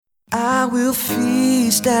I will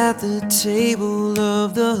feast at the table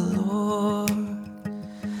of the Lord.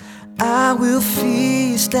 I will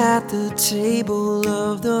feast at the table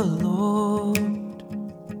of the Lord.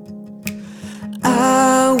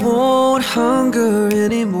 I won't hunger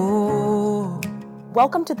anymore.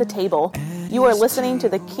 Welcome to The Table. You are listening to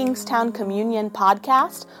the Kingstown Communion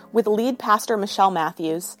podcast with lead pastor Michelle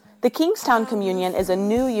Matthews. The Kingstown Communion is a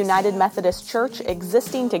new United Methodist church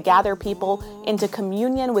existing to gather people into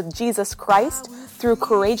communion with Jesus Christ through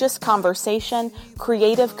courageous conversation,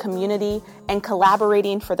 creative community, and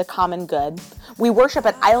collaborating for the common good. We worship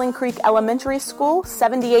at Island Creek Elementary School,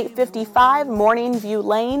 7855 Morning View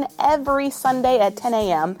Lane, every Sunday at 10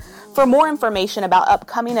 a.m. For more information about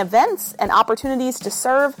upcoming events and opportunities to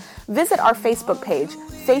serve, visit our Facebook page,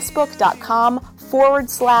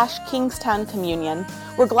 facebook.com/Kingstown Communion.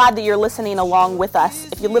 We're glad that you're listening along with us.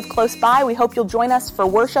 If you live close by, we hope you'll join us for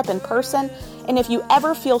worship in person. And if you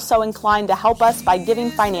ever feel so inclined to help us by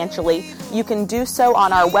giving financially, you can do so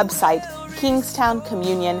on our website,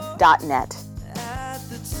 kingstowncommunion.net. At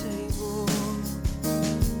the table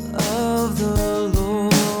of the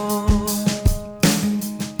Lord,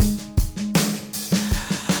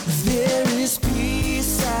 there is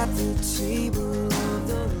peace at the table of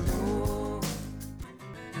the Lord.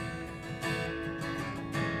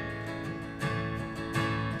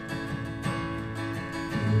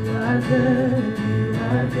 You are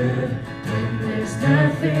good, when there's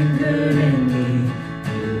nothing good in me.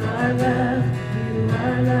 You are love,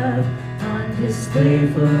 on display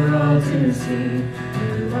for all to see.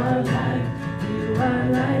 You are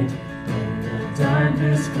light, when the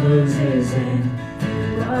darkness closes in.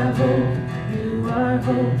 You are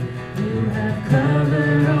hope, you have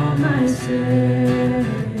covered all my sin.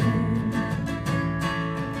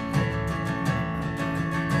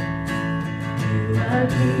 You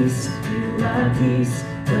are peace,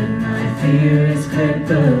 when my fear is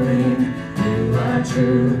crippling. You are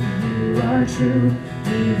true,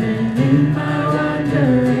 even in my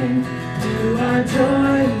wandering. You are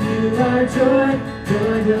joy,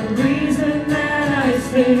 you're the reason that I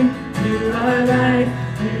sing. You are light,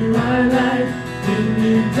 in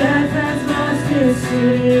you death has lost its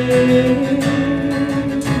sting.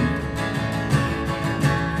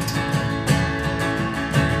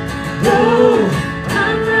 Oh,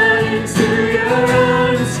 I'm running to your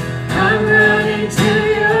arms. I'm running to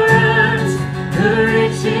your arms. The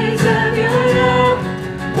riches of your love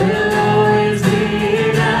will always be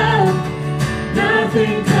enough.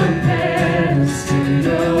 Nothing compares to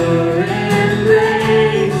your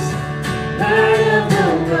embrace. Light of the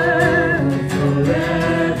world,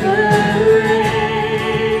 forever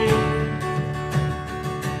reign.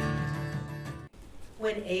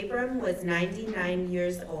 When Abram was 99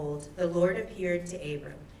 years old, the Lord appeared to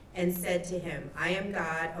Abram and said to him, I am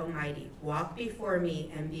God Almighty. Walk before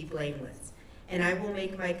me and be blameless. And I will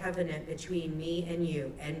make my covenant between me and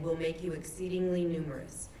you, and will make you exceedingly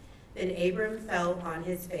numerous. Then Abram fell on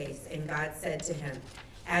his face, and God said to him,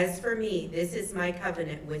 As for me, this is my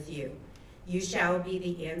covenant with you. You shall be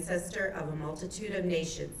the ancestor of a multitude of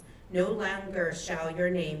nations. No longer shall your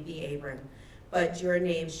name be Abram, but your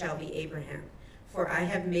name shall be Abraham. For I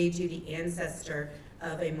have made you the ancestor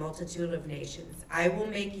of a multitude of nations. I will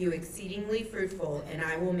make you exceedingly fruitful, and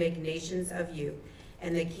I will make nations of you,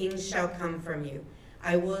 and the kings shall come from you.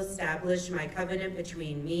 I will establish my covenant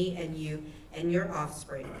between me and you and your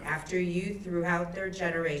offspring after you throughout their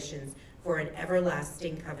generations for an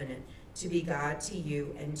everlasting covenant, to be God to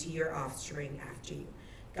you and to your offspring after you.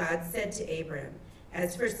 God said to Abraham,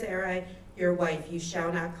 As for Sarai, your wife, you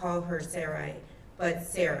shall not call her Sarai, but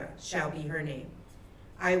Sarah shall be her name.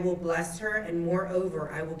 I will bless her, and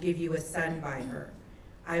moreover, I will give you a son by her.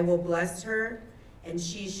 I will bless her, and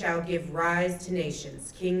she shall give rise to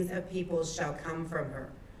nations. Kings of peoples shall come from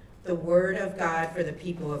her. The word of God for the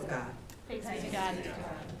people of God. Thanks be to God.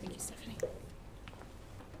 Thank you, Stephanie.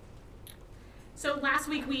 So last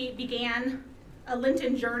week we began a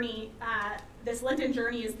Lenten journey. This Lenten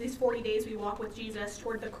journey is these 40 days we walk with Jesus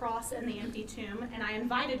toward the cross and the empty tomb. And I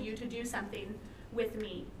invited you to do something with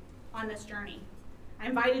me on this journey. I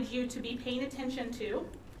invited you to be paying attention to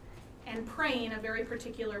and praying a very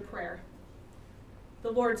particular prayer, the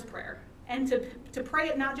Lord's Prayer, and to pray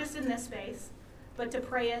it not just in this space, but to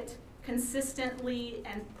pray it consistently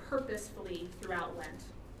and purposefully throughout Lent,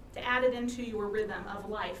 to add it into your rhythm of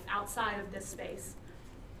life outside of this space.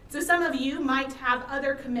 So some of you might have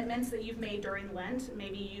other commitments that you've made during Lent.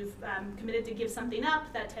 Maybe you've committed to give something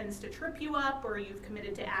up that tends to trip you up, or you've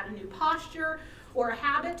committed to add a new posture or a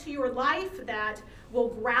habit to your life that will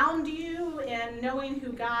ground you in knowing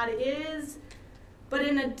who God is. But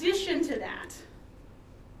in addition to that,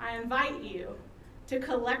 I I invite you to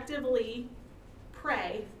collectively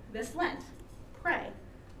pray this Lent. Pray. I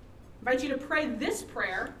invite you to pray this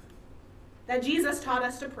prayer that Jesus taught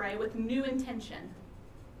us to pray with new intention.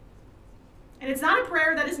 And it's not a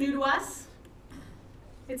prayer that is new to us.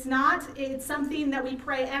 It's something that we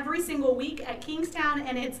pray every single week at Kingstown,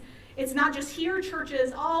 and it's not just here,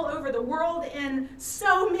 churches all over the world in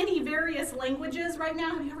so many various languages right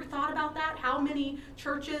now. Have you ever thought about that? How many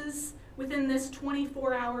churches within this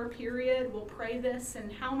 24-hour period will pray this,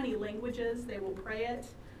 and how many languages they will pray it?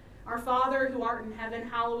 Our Father who art in heaven,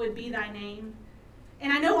 hallowed be thy name.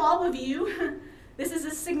 And I know all of you, this is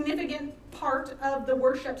a significant part of the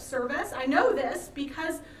worship service. I know this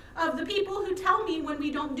because of the people who tell me when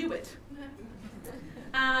we don't do it.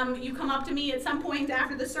 You come up to me at some point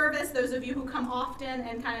after the service, those of you who come often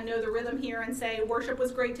and kind of know the rhythm here, and say, worship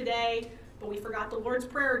was great today, but we forgot the Lord's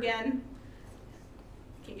Prayer again.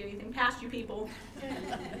 Can't get anything past you people.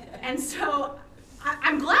 And so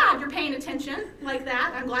I'm glad you're paying attention like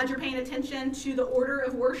that. I'm glad you're paying attention to the order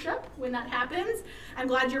of worship when that happens. I'm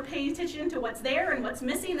glad you're paying attention to what's there and what's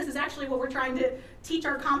missing. This is actually what we're trying to teach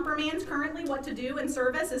our confirmands currently what to do in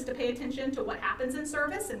service, is to pay attention to what happens in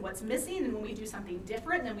service and what's missing, and when we do something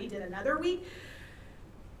different than we did another week.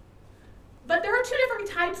 But there are two different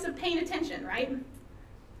types of paying attention, right?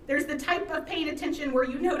 There's the type of paying attention where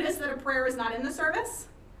you notice that a prayer is not in the service.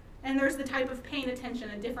 And there's the type of paying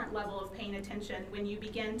attention, a different level of paying attention, when you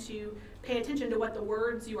begin to pay attention to what the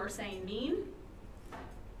words you are saying mean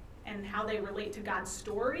and how they relate to God's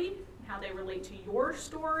story, and how they relate to your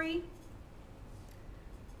story.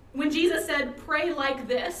 When Jesus said, pray like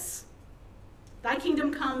this, thy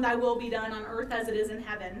kingdom come, thy will be done on earth as it is in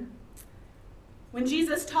heaven. When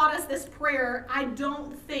Jesus taught us this prayer, I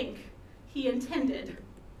don't think he intended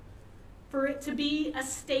for it to be a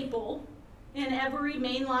staple in every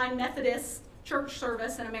mainline Methodist church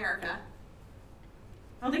service in America.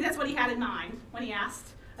 I don't think that's what he had in mind when he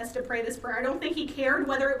asked us to pray this prayer. I don't think he cared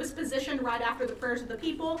whether it was positioned right after the prayers of the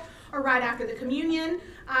people or right after the communion.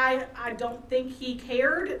 I don't think he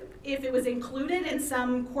cared if it was included in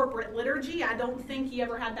some corporate liturgy. I don't think he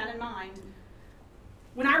ever had that in mind.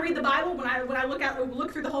 When I read the Bible, when I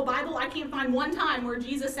look through the whole Bible, I can't find one time where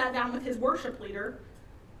Jesus sat down with his worship leader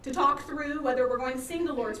to talk through whether we're going to sing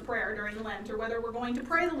the Lord's Prayer during Lent, or whether we're going to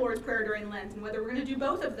pray the Lord's Prayer during Lent, and whether we're going to do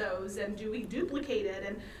both of those, and do we duplicate it,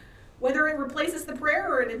 and whether it replaces the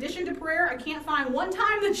prayer or in addition to prayer. I can't find one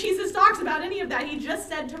time that Jesus talks about any of that. He just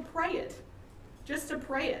said to pray it, just to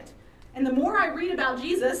pray it. And the more I read about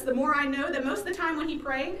Jesus, the more I know that most of the time when he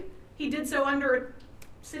prayed, he did so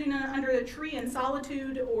sitting under a tree in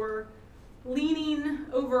solitude, or leaning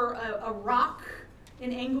over a rock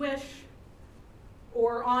in anguish,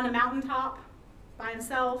 or on a mountaintop by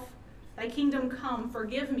himself. Thy kingdom come,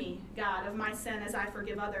 forgive me, God, of my sin as I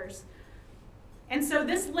forgive others. And so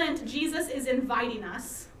this Lent, Jesus is inviting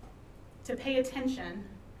us to pay attention,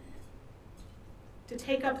 to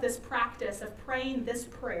take up this practice of praying this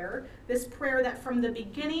prayer that from the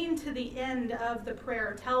beginning to the end of the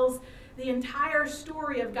prayer tells the entire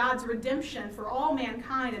story of God's redemption for all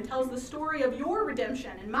mankind, and tells the story of your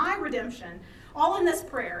redemption and my redemption, all in this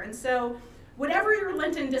prayer. And so whatever your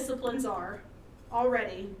Lenten disciplines are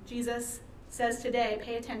already, Jesus says today,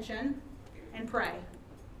 pay attention and pray,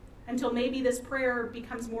 until maybe this prayer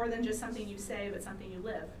becomes more than just something you say, but something you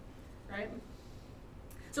live, right?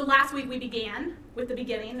 So last week we began with the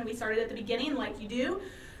beginning, and we started at the beginning like you do.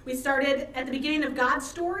 We started at the beginning of God's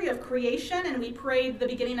story of creation, and we prayed the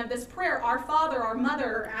beginning of this prayer, our Father, our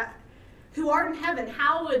Mother, who art in heaven,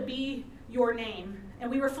 hallowed be your name.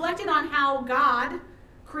 And we reflected on how God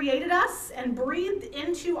created us and breathed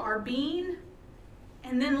into our being,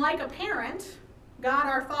 and then like a parent, God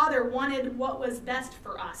our Father wanted what was best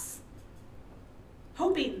for us,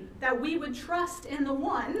 hoping that we would trust in the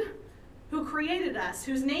one who created us,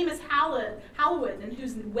 whose name is hallowed, and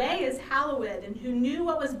whose way is hallowed, and who knew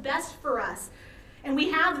what was best for us. And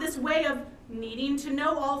we have this way of needing to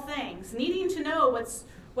know all things, needing to know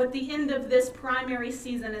what the end of this primary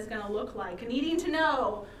season is going to look like, needing to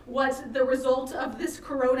know what the result of this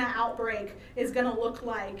corona outbreak is going to look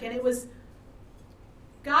like. And it was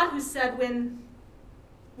God who said,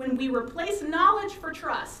 when we replace knowledge for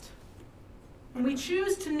trust, when we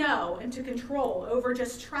choose to know and to control over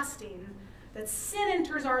just trusting, that sin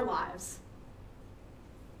enters our lives,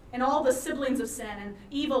 and all the siblings of sin and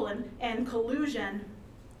evil and collusion.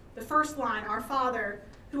 The first line, our Father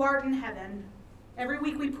who art in heaven. Every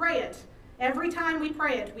week we pray it. Every time we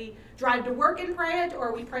pray it, we drive to work and pray it,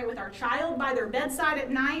 or we pray with our child by their bedside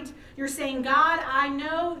at night. You're saying, God, I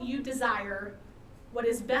know you desire what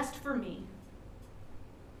is best for me.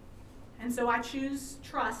 And so I choose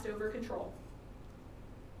trust over control.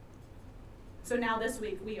 So now this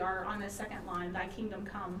week we are on the second line, thy kingdom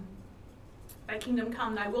come. Thy kingdom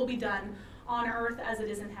come, thy will be done on earth as it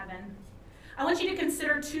is in heaven. I want you to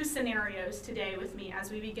consider two scenarios today with me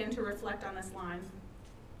as we begin to reflect on this line.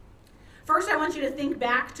 First, I want you to think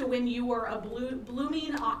back to when you were a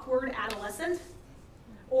blooming, awkward adolescent,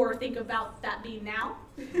 or think about that being now,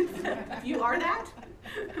 if you are that.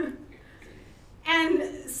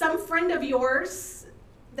 And some friend of yours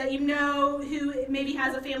that you know who maybe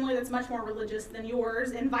has a family that's much more religious than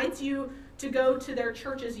yours invites you to go to their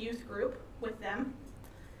church's youth group with them.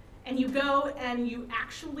 And you go and you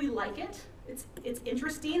actually like it. It's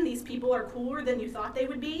interesting. These people are cooler than you thought they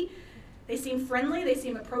would be. They seem friendly. They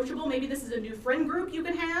seem approachable. Maybe this is a new friend group you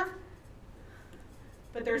can have.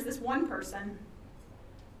 But there's this one person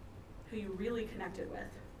who you really connected with.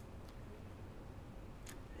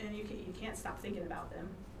 And you can't stop thinking about them.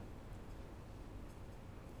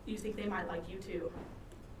 You think they might like you too.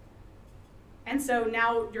 And so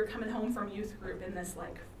now you're coming home from youth group in this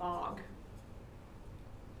fog.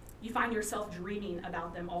 You find yourself dreaming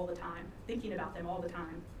about them all the time, thinking about them all the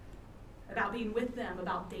time, about being with them,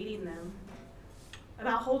 about dating them,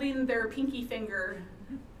 about holding their pinky finger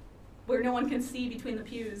where no one can see between the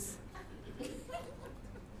pews,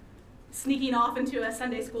 sneaking off into a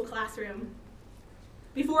Sunday school classroom.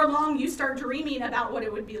 Before long, you start dreaming about what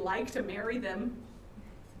it would be like to marry them.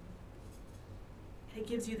 And it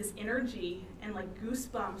gives you this energy and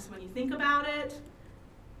goosebumps when you think about it,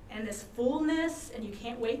 and this fullness, and you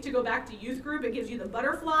can't wait to go back to youth group. It gives you the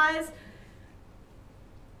butterflies.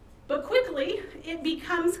 But quickly, it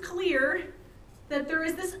becomes clear that there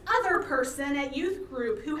is this other person at youth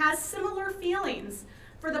group who has similar feelings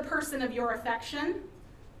for the person of your affection.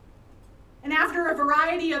 And after a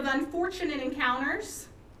variety of unfortunate encounters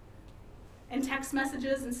and text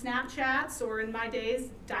messages and Snapchats, or in my days,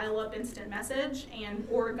 dial-up instant message and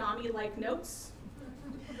origami-like notes,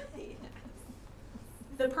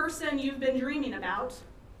 the person you've been dreaming about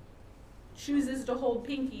chooses to hold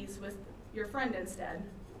pinkies with your friend instead.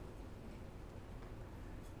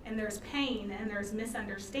 And there's pain, and there's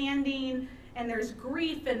misunderstanding, and there's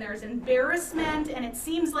grief, and there's embarrassment, and it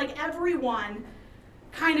seems like everyone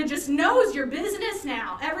kind of just knows your business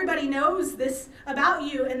now. Everybody knows this about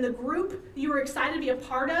you, and the group you were excited to be a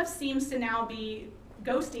part of seems to now be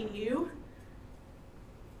ghosting you.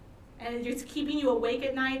 And it's keeping you awake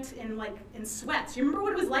at night in sweats. You remember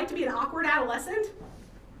what it was like to be an awkward adolescent?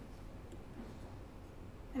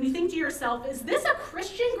 And you think to yourself, is this a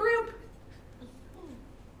Christian group?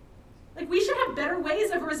 We should have better ways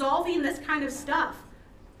of resolving this kind of stuff.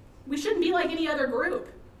 We shouldn't be like any other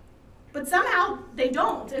group. But somehow they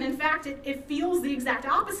don't. And in fact, it feels the exact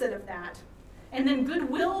opposite of that. And then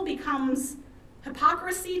goodwill becomes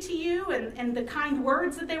hypocrisy to you, and the kind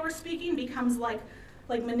words that they were speaking becomes like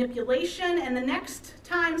manipulation. And the next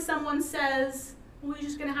time someone says, well, you're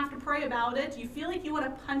just going to have to pray about it, you feel like you want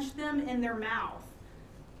to punch them in their mouth.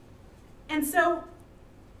 And so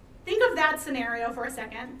think of that scenario for a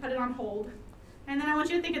second, put it on hold, and then I want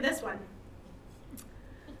you to think of this one.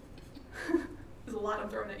 There's a lot I'm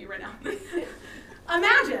throwing at you right now.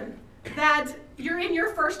 Imagine that you're in your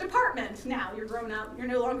first apartment now. You're grown up. You're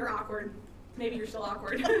no longer awkward. Maybe you're still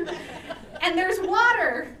awkward. And there's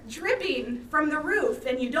water dripping from the roof,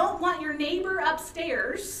 and you don't want your neighbor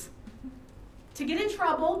upstairs to get in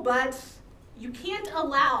trouble, but you can't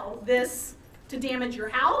allow this to damage your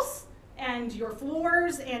house and your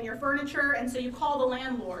floors and your furniture, and so you call the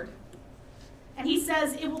landlord. And he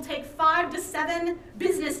says it will take 5 to 7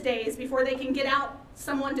 business days before they can get out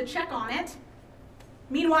someone to check on it.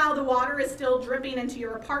 Meanwhile, the water is still dripping into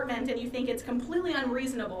your apartment, and you think it's completely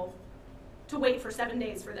unreasonable to wait for 7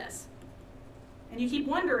 days for this. And you keep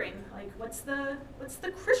wondering, what's the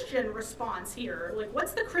Christian response here?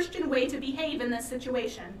 What's the Christian way to behave in this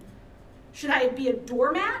situation? Should I be a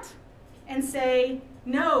doormat and say,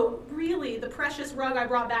 no, really, the precious rug I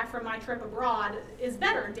brought back from my trip abroad is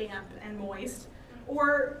better damp and moist?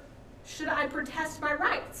 Or should I protest my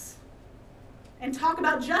rights and talk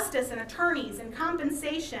about justice and attorneys and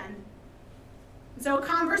compensation? So a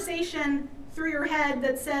conversation through your head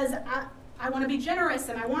that says, I want to be generous,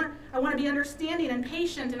 and I want to be understanding and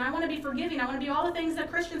patient, and I want to be forgiving. I want to be all the things that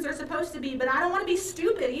Christians are supposed to be, but I don't want to be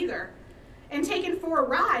stupid either and taken for a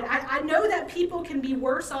ride. I know that people can be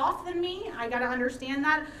worse off than me. I got to understand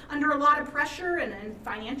that, under a lot of pressure and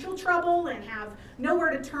financial trouble and have nowhere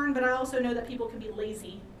to turn, but I also know that people can be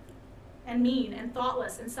lazy and mean and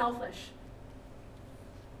thoughtless and selfish.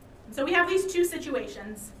 So we have these two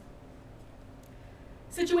situations.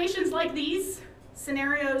 Situations like these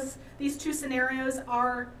two scenarios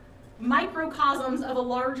are microcosms of a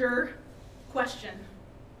larger question.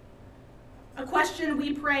 A question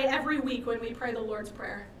we pray every week when we pray the Lord's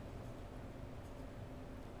Prayer.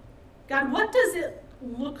 God, what does it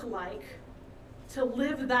look like to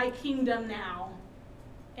live thy kingdom now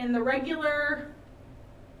in the regular,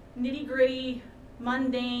 nitty-gritty,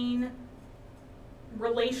 mundane,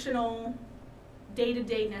 relational,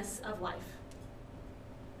 day-to-dayness of life?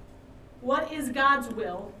 What is God's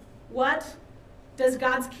will? What does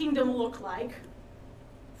God's kingdom look like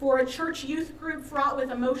for a church youth group fraught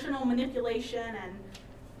with emotional manipulation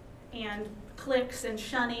and cliques and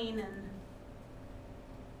shunning?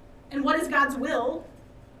 And what is God's will?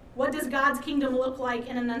 What does God's kingdom look like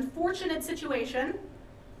in an unfortunate situation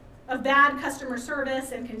of bad customer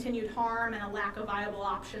service and continued harm and a lack of viable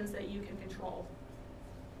options that you can control?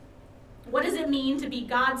 What does it mean to be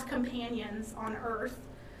God's companions on earth,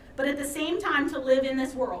 but at the same time to live in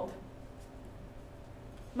this world?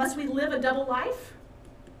 Must we live a double life,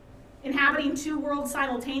 inhabiting two worlds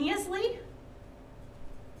simultaneously?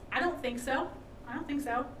 I don't think so.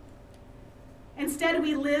 Instead,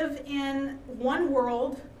 we live in one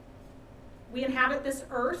world. We inhabit this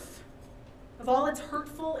earth of all its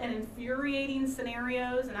hurtful and infuriating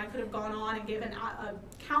scenarios, and I could have gone on and given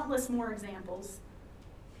countless more examples.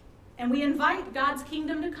 And we invite God's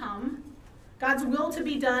kingdom to come, God's will to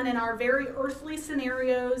be done in our very earthly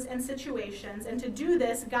scenarios and situations. And to do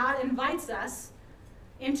this, God invites us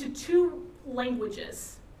into two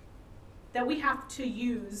languages that we have to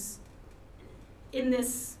use in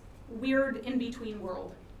this weird in-between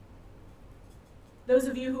world. Those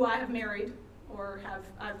of you who I have married or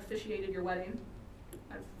I've officiated your wedding,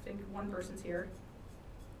 I think one person's here,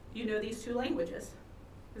 you know these two languages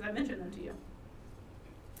because I mentioned them to you.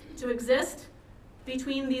 To exist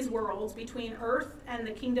between these worlds, between earth and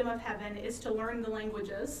the kingdom of heaven, is to learn the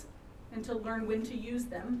languages and to learn when to use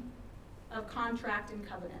them of contract and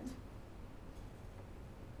covenant.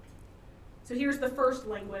 So here's the first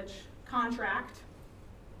language, contract.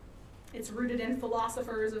 It's rooted in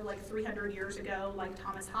philosophers of like 300 years ago, like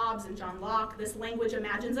Thomas Hobbes and John Locke. This language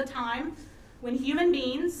imagines a time when human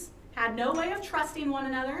beings had no way of trusting one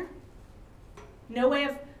another, no way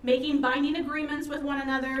of making binding agreements with one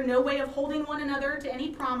another, no way of holding one another to any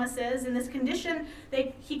promises. In this condition,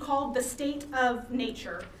 he called the state of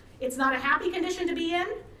nature. It's not a happy condition to be in.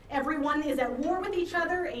 Everyone is at war with each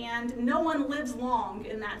other, and no one lives long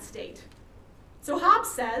in that state. So Hobbes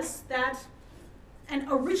says that an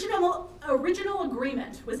original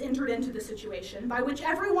agreement was entered into the situation by which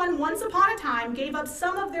everyone once upon a time gave up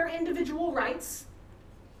some of their individual rights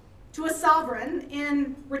to a sovereign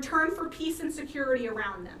in return for peace and security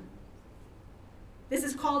around them. This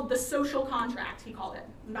is called the social contract, he called it,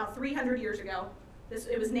 about 300 years ago.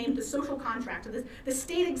 It was named the social contract. The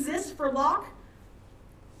state exists for Locke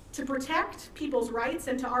to protect people's rights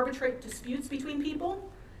and to arbitrate disputes between people.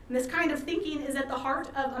 And this kind of thinking is at the heart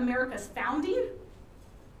of America's founding,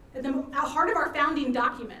 at the heart of our founding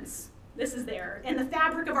documents. This is there. In the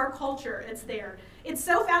fabric of our culture, it's there. It's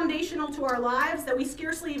so foundational to our lives that we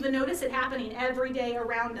scarcely even notice it happening every day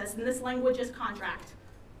around us, and this language is contract.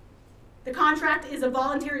 The contract is a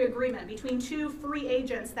voluntary agreement between two free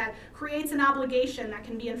agents that creates an obligation that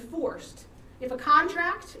can be enforced. If a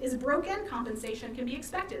contract is broken, compensation can be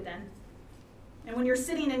expected then. And when you're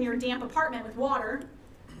sitting in your damp apartment with water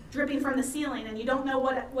dripping from the ceiling and you don't know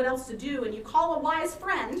what else to do, and you call a wise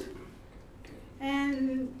friend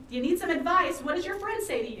and you need some advice, what does your friend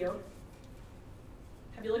say to you?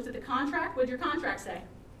 Have you looked at the contract? What did your contract say?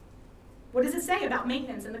 What does it say about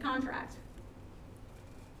maintenance in the contract?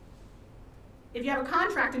 If you have a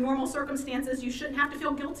contract in normal circumstances, you shouldn't have to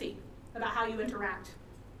feel guilty about how you interact,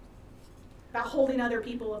 about holding other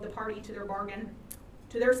people of the party to their bargain,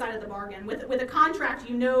 to their side of the bargain. With a contract,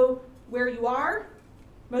 you know where you are.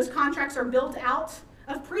 Most contracts are built out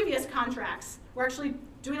of previous contracts. We're actually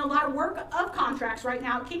doing a lot of work of contracts right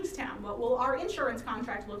now at Kingstown. What will our insurance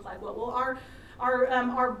contract look like? What will our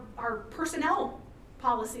personnel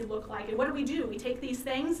policy look like? And what do? We take these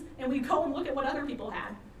things and we go and look at what other people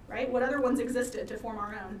had, right? What other ones existed to form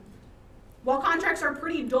our own. While contracts are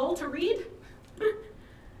pretty dull to read,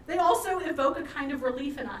 they also evoke a kind of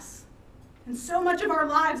relief in us. And so much of our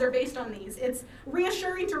lives are based on these. It's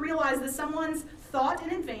reassuring to realize that someone's thought in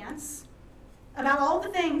advance about all the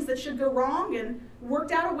things that should go wrong and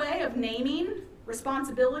worked out a way of naming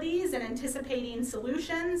responsibilities and anticipating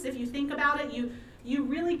solutions. If you think about it, you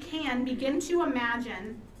really can begin to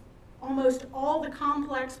imagine almost all the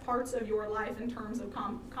complex parts of your life in terms of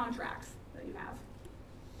contracts that you have.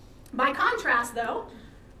 By contrast, though,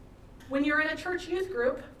 when you're in a church youth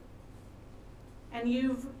group and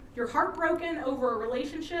you're heartbroken over a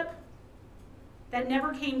relationship that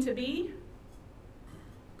never came to be,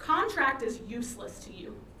 contract is useless to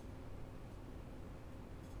you.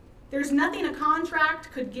 There's nothing a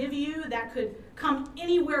contract could give you that could come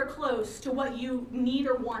anywhere close to what you need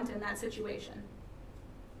or want in that situation.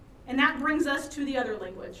 And that brings us to the other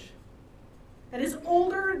language that is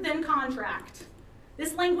older than contract.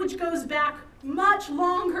 This language goes back much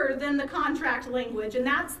longer than the contract language, and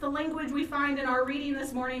that's the language we find in our reading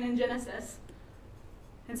this morning in Genesis.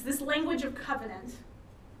 It's this language of covenant.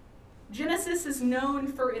 Genesis is known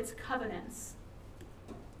for its covenants.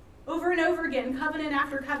 Over and over again, covenant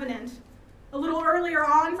after covenant. A little earlier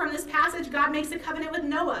on from this passage, God makes a covenant with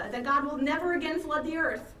Noah that God will never again flood the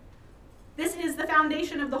earth. This is the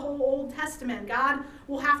foundation of the whole Old Testament. God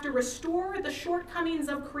will have to restore the shortcomings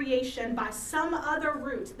of creation by some other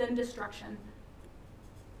route than destruction.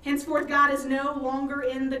 Henceforth, God is no longer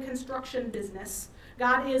in the construction business.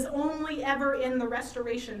 God is only ever in the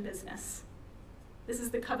restoration business. This is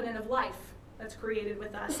the covenant of life that's created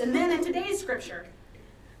with us. And then in today's scripture,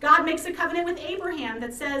 God makes a covenant with Abraham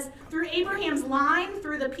that says, through Abraham's line,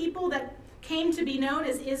 through the people that came to be known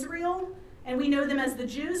as Israel, and we know them as the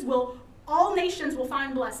Jews, all nations will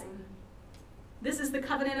find blessing. This is the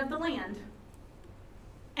covenant of the land.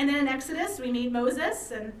 And then in Exodus, we meet Moses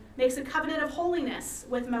and makes a covenant of holiness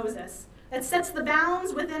with Moses that sets the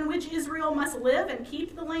bounds within which Israel must live and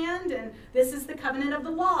keep the land, and this is the covenant of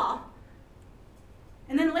the law.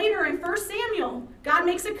 And then later in 1 Samuel, God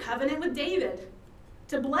makes a covenant with David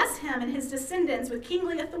to bless him and his descendants with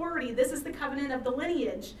kingly authority. This is the covenant of the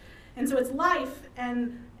lineage. And so it's life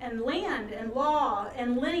and land and law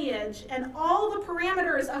and lineage, and all the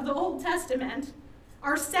parameters of the Old Testament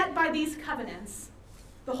are set by these covenants.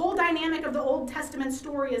 The whole dynamic of the Old Testament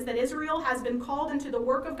story is that Israel has been called into the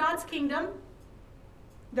work of God's kingdom.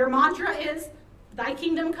 Their mantra is, thy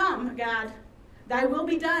kingdom come, God. Thy will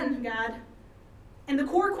be done, God. And the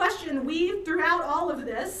core question weaved throughout all of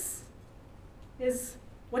this is,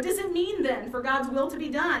 what does it mean then for God's will to be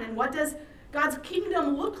done? And what does God's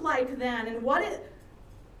kingdom look like then? And what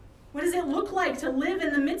does it look like to live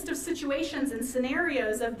in the midst of situations and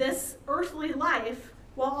scenarios of this earthly life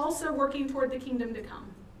while also working toward the kingdom to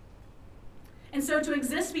come? And so to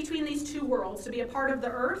exist between these two worlds, to be a part of the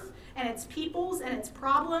earth and its peoples and its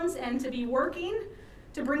problems, and to be working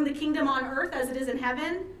to bring the kingdom on earth as it is in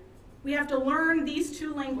heaven, we have to learn these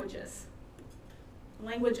two languages. The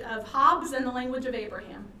language of Hobbes and the language of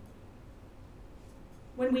Abraham.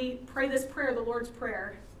 When we pray this prayer, the Lord's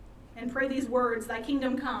Prayer, and pray these words, thy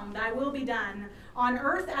kingdom come, thy will be done, on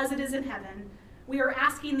earth as it is in heaven, we are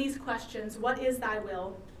asking these questions. What is thy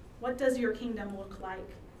will? What does your kingdom look like?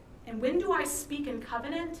 And when do I speak in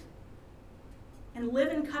covenant and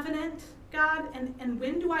live in covenant, God? And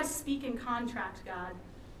when do I speak in contract, God?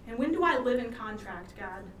 And when do I live in contract,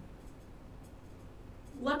 God?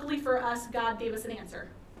 Luckily for us, God gave us an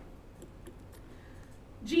answer.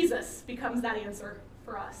 Jesus becomes that answer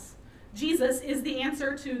for us. Jesus is the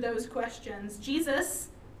answer to those questions. Jesus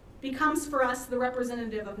becomes for us the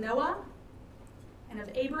representative of Noah, and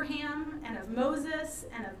of Abraham, and of Moses,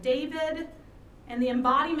 and of David, and the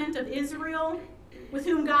embodiment of Israel, with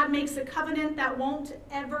whom God makes a covenant that won't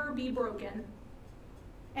ever be broken.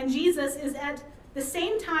 And Jesus is at the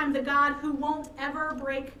same time the God who won't ever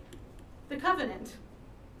break the covenant.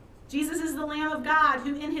 Jesus is the Lamb of God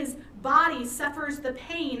who in his body suffers the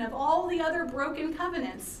pain of all the other broken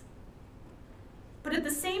covenants. But at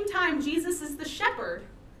the same time, Jesus is the shepherd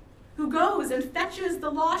who goes and fetches the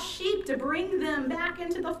lost sheep to bring them back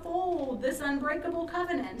into the fold, this unbreakable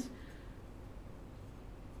covenant.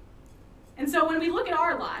 And so when we look at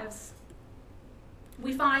our lives,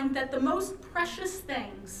 we find that the most precious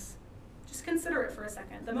things, just consider it for a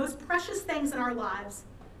second, the most precious things in our lives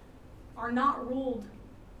are not ruled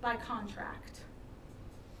by contract,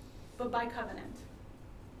 but by covenant.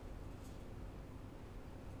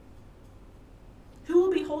 Who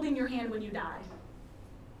will be holding your hand when you die?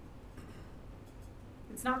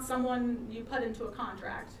 It's not someone you put into a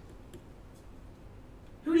contract.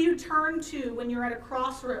 Who do you turn to when you're at a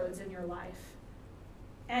crossroads in your life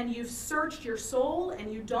and you've searched your soul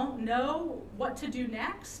and you don't know what to do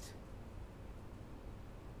next?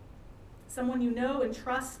 Someone you know and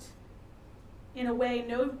trust in a way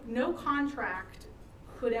no contract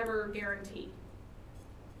could ever guarantee.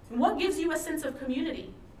 And what gives you a sense of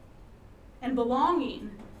community and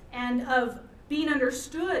belonging and of being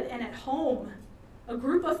understood and at home? A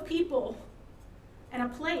group of people and a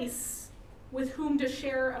place with whom to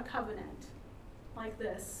share a covenant like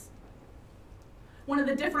this. One of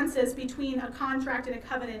the differences between a contract and a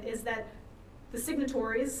covenant is that the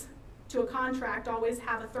signatories to a contract always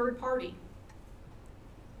have a third party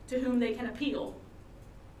to whom they can appeal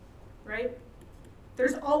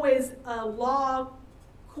There's always a law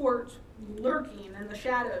court lurking in the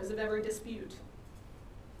shadows of every dispute.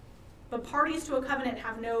 But parties to a covenant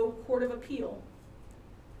have no court of appeal.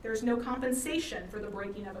 There's no compensation for the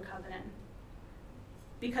breaking of a covenant,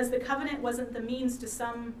 because the covenant wasn't the means to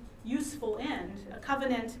some useful end. A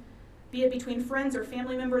covenant, be it between friends or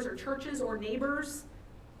family members or churches or neighbors,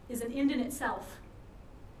 is an end in itself.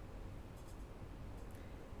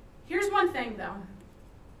 Here's one thing, though.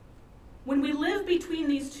 When we live between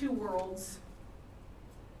these two worlds,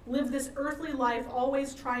 live this earthly life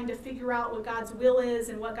always trying to figure out what God's will is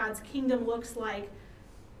and what God's kingdom looks like,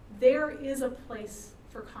 there is a place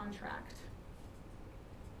for contract.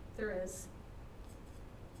 There is.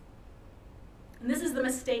 And this is the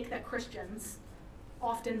mistake that Christians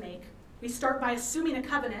often make. We start by assuming a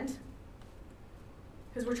covenant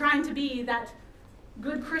because we're trying to be that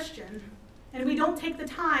good Christian, and we don't take the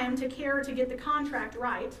time to care to get the contract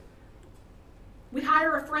right. We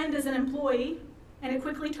hire a friend as an employee, and it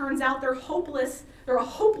quickly turns out they're a hopeless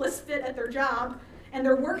fit at their job, and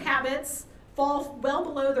their work habits fall well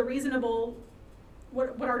below the reasonable,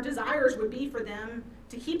 what our desires would be for them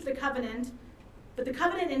to keep the covenant. But the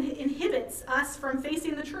covenant inhibits us from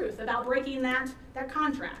facing the truth about breaking that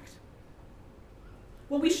contract.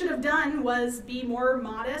 What we should have done was be more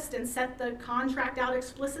modest and set the contract out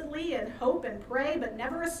explicitly and hope and pray, but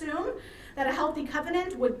never assume that a healthy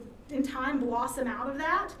covenant would in time blossom out of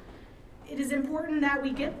that. It is important that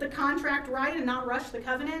we get the contract right and not rush the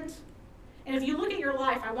covenant. And if you look at your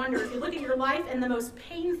life, I wonder, if you look at your life and the most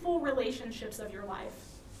painful relationships of your life,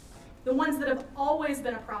 the ones that have always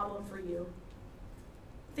been a problem for you,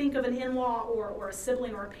 think of an in-law or a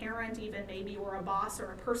sibling or a parent even maybe, or a boss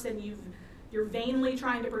or a person you're vainly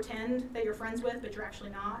trying to pretend that you're friends with, but you're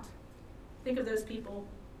actually not. Think of those people.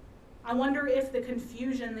 I wonder if the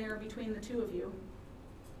confusion there between the two of you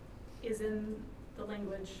is in the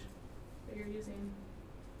language that you're using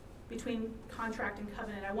between contract and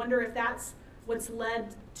covenant. I wonder if that's what's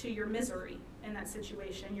led to your misery in that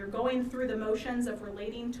situation. You're going through the motions of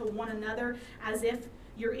relating to one another as if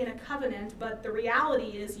you're in a covenant, but the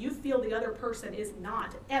reality is you feel the other person is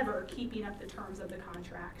not ever keeping up the terms of the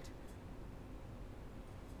contract.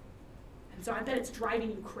 And so I bet it's driving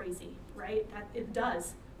you crazy, right? That it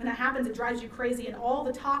does. When that happens, it drives you crazy, and all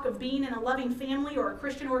the talk of being in a loving family or a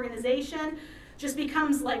Christian organization just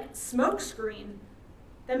becomes like smokescreen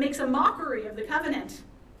that makes a mockery of the covenant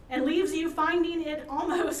and leaves you finding it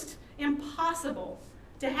almost impossible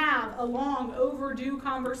to have a long overdue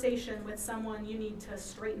conversation with someone you need to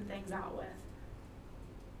straighten things out with.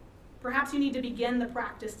 Perhaps you need to begin the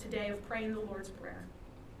practice today of praying the Lord's Prayer.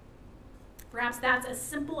 Perhaps that's as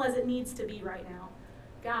simple as it needs to be right now.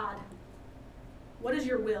 God, what is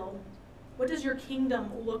your will? What does your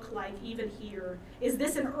kingdom look like even here? Is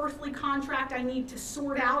this an earthly contract I need to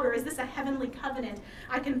sort out, or is this a heavenly covenant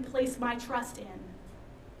I can place my trust in?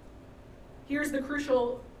 Here's the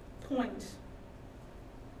crucial point.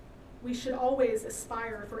 We should always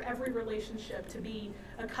aspire for every relationship to be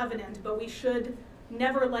a covenant, but we should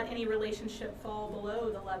never let any relationship fall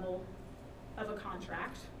below the level of a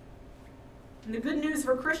contract. And the good news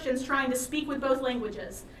for Christians trying to speak with both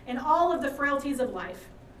languages and all of the frailties of life,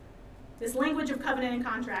 this language of covenant and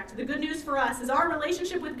contract, the good news for us is our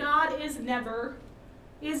relationship with God is never,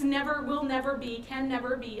 will never be, can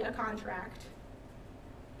never be a contract.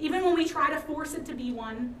 Even when we try to force it to be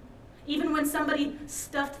one, even when somebody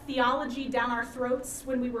stuffed theology down our throats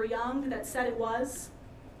when we were young that said it was,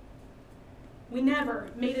 we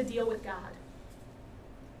never made a deal with God.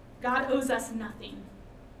 God owes us nothing.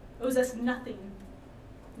 Owes us nothing.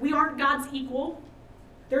 We aren't God's equal.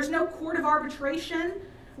 There's no court of arbitration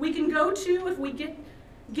we can go to if we get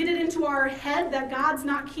it into our head that God's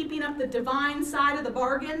not keeping up the divine side of the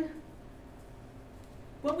bargain.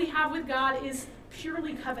 What we have with God is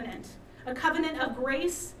purely covenant, a covenant of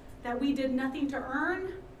grace that we did nothing to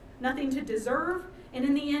earn, nothing to deserve, and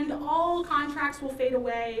in the end, all contracts will fade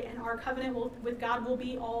away, and our covenant with God will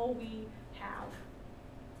be all we have.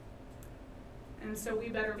 And so we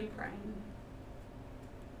better be praying.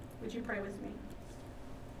 Would you pray with me?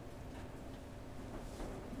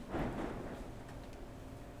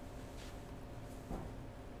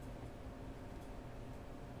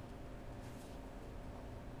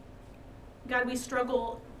 God, we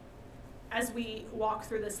struggle as we walk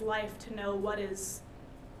through this life to know what is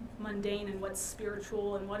mundane and what's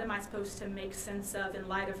spiritual and what am I supposed to make sense of in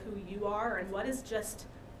light of who you are and what is just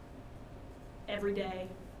everyday,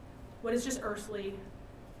 what is just earthly.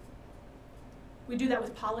 We do that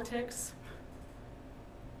with politics.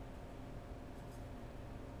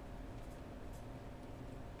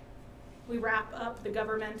 We wrap up the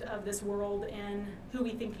government of this world in who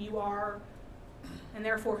we think you are, and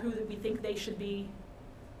therefore who we think they should be.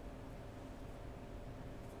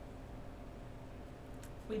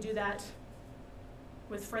 We do that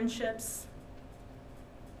with friendships,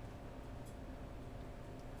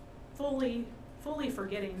 fully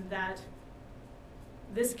forgetting that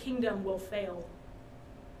this kingdom will fail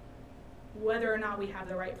whether or not we have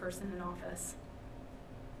the right person in office.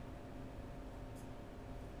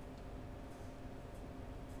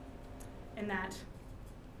 And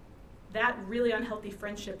that really unhealthy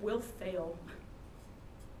friendship will fail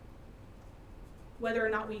whether or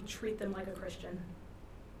not we treat them like a Christian,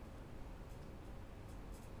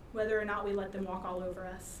 whether or not we let them walk all over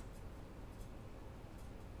us.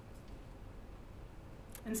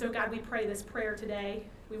 And so, God, we pray this prayer today.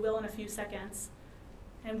 We will in a few seconds.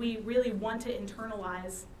 And we really want to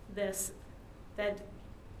internalize this, that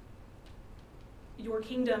your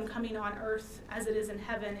kingdom coming on earth as it is in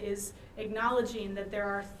heaven is acknowledging that there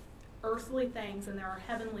are earthly things and there are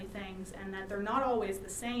heavenly things, and that they're not always the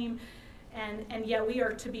same. And yet we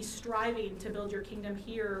are to be striving to build your kingdom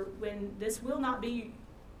here, when this will not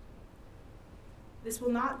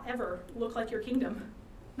ever look like your kingdom,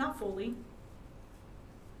 not fully.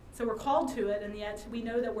 So we're called to it, and yet we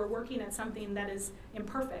know that we're working at something that is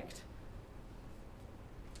imperfect.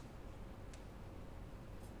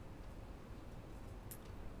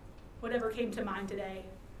 Whatever came to mind today,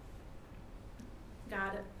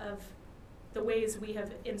 God, of the ways we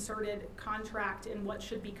have inserted contract in what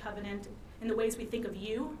should be covenant, in the ways we think of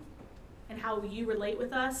you and how you relate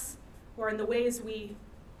with us, or in the ways we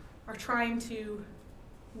are trying to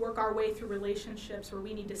work our way through relationships where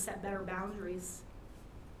we need to set better boundaries.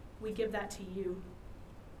 We give that to you.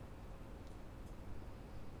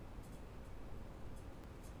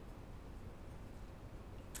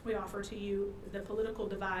 We offer to you the political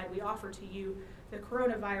divide. We offer to you the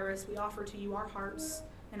coronavirus. We offer to you our hearts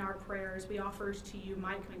and our prayers. We offer to you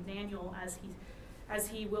Mike McDaniel as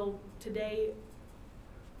he will today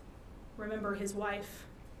remember his wife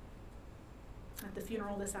at the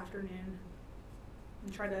funeral this afternoon,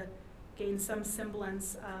 and try to gain some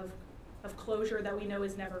semblance of closure that we know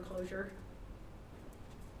is never closure.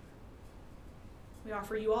 We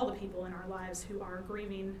offer you all the people in our lives who are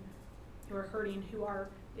grieving, who are hurting, who are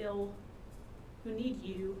ill, who need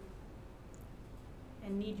you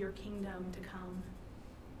and need your kingdom to come.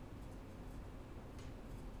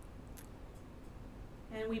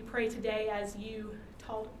 And we pray today as you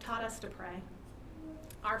taught us to pray.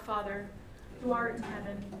 Our Father, who art in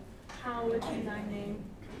heaven, hallowed be thy name.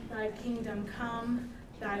 Thy kingdom come,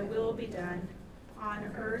 thy will be done, on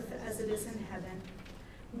earth as it is in heaven.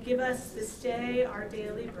 Give us this day our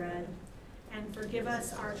daily bread, and forgive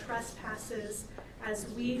us our trespasses as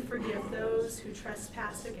we forgive those who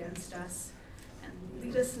trespass against us. And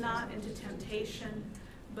lead us not into temptation,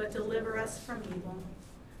 but deliver us from evil.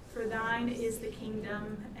 For thine is the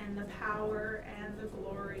kingdom, and the power, and the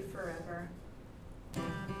glory forever.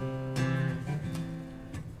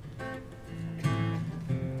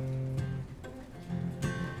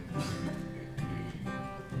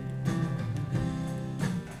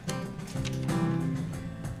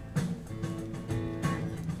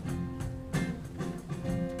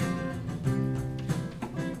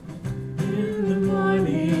 In the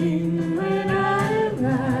morning when I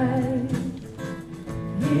rise,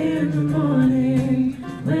 in the morning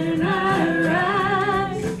when I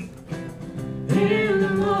rise, in the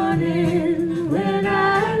morning when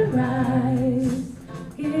I rise,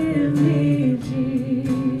 give me Jesus,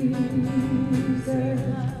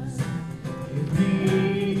 give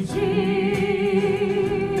me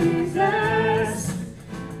Jesus,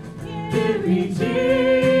 give me Jesus.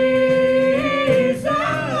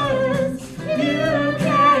 You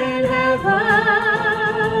can have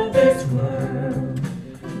all this world.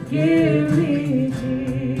 Give